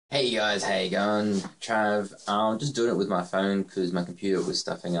Hey guys, how you going? Trav. I'm just doing it with my phone because my computer was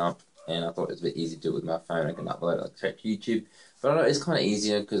stuffing up, and I thought it was a bit easy to do it with my phone. I can upload it like straight to YouTube, but I know it's kind of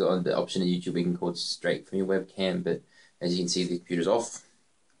easier because on the option of YouTube we can call it straight from your webcam. But as you can see, the computer's off,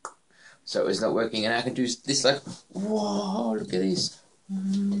 so it's not working, and I can do this like, whoa! Look at this.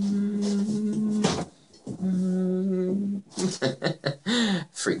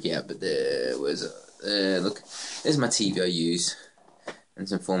 Freak out, but there was look. There's my TV I use. And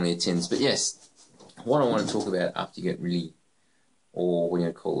some Formula tins. But yes, what I want to talk about after you get really, or what do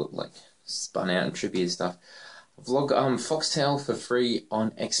you call it, like spun out and trippy and stuff. Vlog Foxtel for free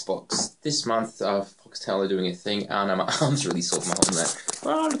on Xbox. This month Foxtel are doing a thing. Oh no, my arm's really sore from holding that.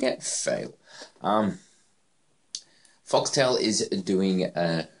 Oh, look at fail. Foxtel is doing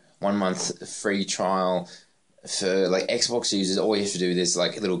a 1 month free trial for like Xbox users. All you have to do is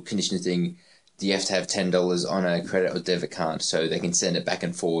like a little condition thing. You have to have $10 on a credit or debit card so they can send it back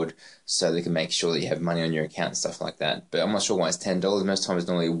and forward so they can make sure that you have money on your account and stuff like that. But I'm not sure why it's $10. Most times it's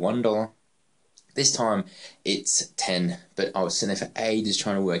normally $1. This time it's 10, but I was sitting there for ages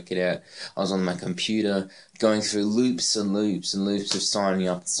trying to work it out. I was on my computer going through loops and loops and loops of signing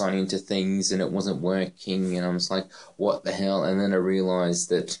up and signing into things, and it wasn't working, and I was like, what the hell? And then I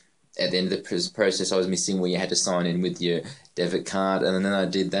realized that at the end of the process I was missing where you had to sign in with your debit card, and then I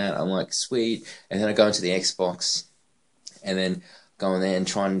did that. I'm like, sweet. And then I go into the Xbox and then go in there and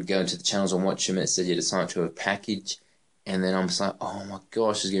try and go into the channels and watch them, and it said you had to sign up to a package. And then I'm just like, oh my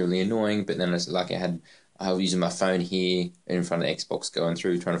gosh, it's getting really annoying. But then it's like I was using my phone here in front of the Xbox going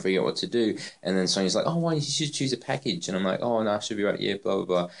through trying to figure out what to do. And then Sonya's like, oh, why don't you should choose a package? And I'm like, oh no, I should be right, yeah, blah blah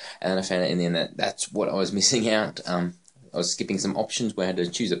blah. And then I found out in the end that's what I was missing out. I was skipping some options where I had to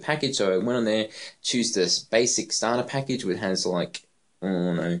choose a package, so I went on there, choose this basic starter package, which has like, I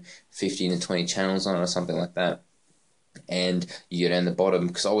don't know, 15 to 20 channels on it or something like that. And you go down the bottom,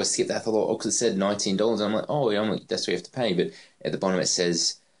 because I always skip that. I thought, oh, because it said $19, and I'm like, oh, yeah, that's what you have to pay. But at the bottom it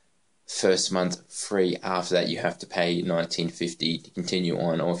says first month free. After that, you have to pay $19.50 to continue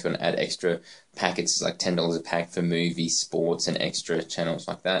on, or if you want to add extra packets, it's like $10 a pack for movies, sports, and extra channels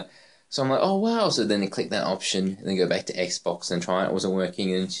like that. So I'm like, oh wow. So then I click that option and then go back to Xbox and try it. It wasn't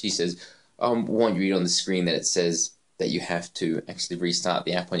working, and she says, won't you read on the screen that it says that you have to actually restart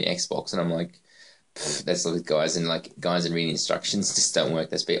the app on your Xbox? And I'm like, that's like guys and reading instructions just don't work.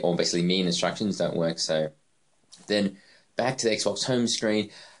 That's or basically me and instructions don't work. So then back to the Xbox home screen,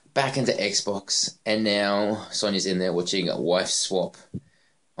 back into Xbox, and now Sonia's in there watching a wife swap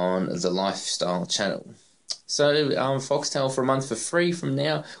on the lifestyle channel. So Foxtel for a month for free from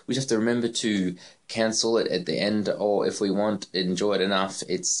now. We just have to remember to cancel it at the end, or if we want enjoy it enough,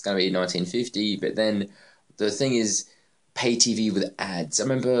 it's going to be $19.50. But then the thing is, pay TV with ads. I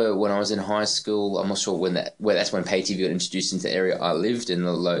remember when I was in high school, I'm not sure when that's when pay TV got introduced into the area I lived in,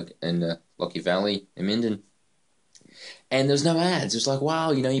 the Lockie Valley in Minden. And there was no ads. It was like,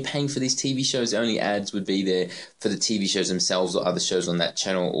 wow, you're paying for these TV shows. The only ads would be there for the TV shows themselves or other shows on that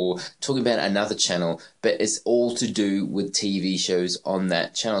channel, or talking about another channel. But it's all to do with TV shows on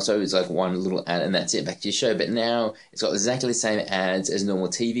that channel. So it's like one little ad and that's it, back to your show. But now it's got exactly the same ads as normal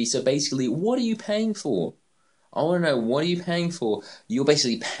TV. So basically, what are you paying for? I want to know, what are you paying for? You're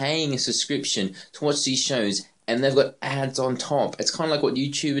basically paying a subscription to watch these shows, and they've got ads on top. It's kind of like what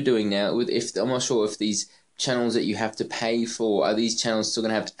YouTube are doing now. I'm not sure if these channels that you have to pay for, are these channels still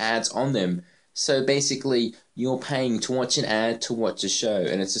going to have ads on them? So basically, you're paying to watch an ad to watch a show,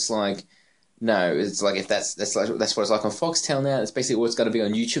 and it's just like, no, it's like, if that's what it's like on Foxtel now. That's basically what's going to be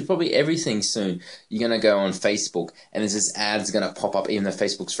on YouTube. Probably everything soon. You're going to go on Facebook, and there's this ads going to pop up. Even though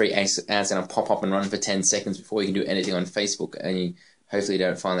Facebook's free, ads going to pop up and run for 10 seconds before you can do anything on Facebook. And you hopefully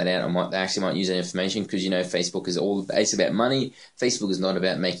don't find that out, or they actually might use that information, because Facebook is all basically about money. Facebook is not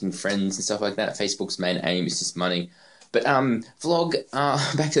about making friends and stuff like that. Facebook's main aim is just money. But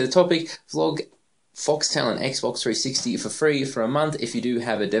back to the topic. Vlog Foxtel and Xbox360 for free for a month if you do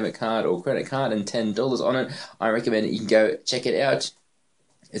have a debit card or credit card, and $10 on it. I recommend it. You can go check it out.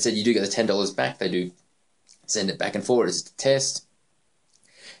 It said you do get the $10 back. They do send it back and forward. It's a test.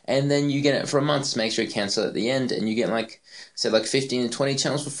 And then you get it for a month. So make sure you cancel at the end, and you get like 15 to 20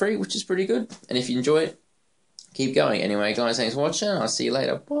 channels for free, which is pretty good. And if you enjoy it, keep going. Anyway, guys, thanks for watching. I'll see you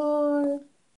later. Bye.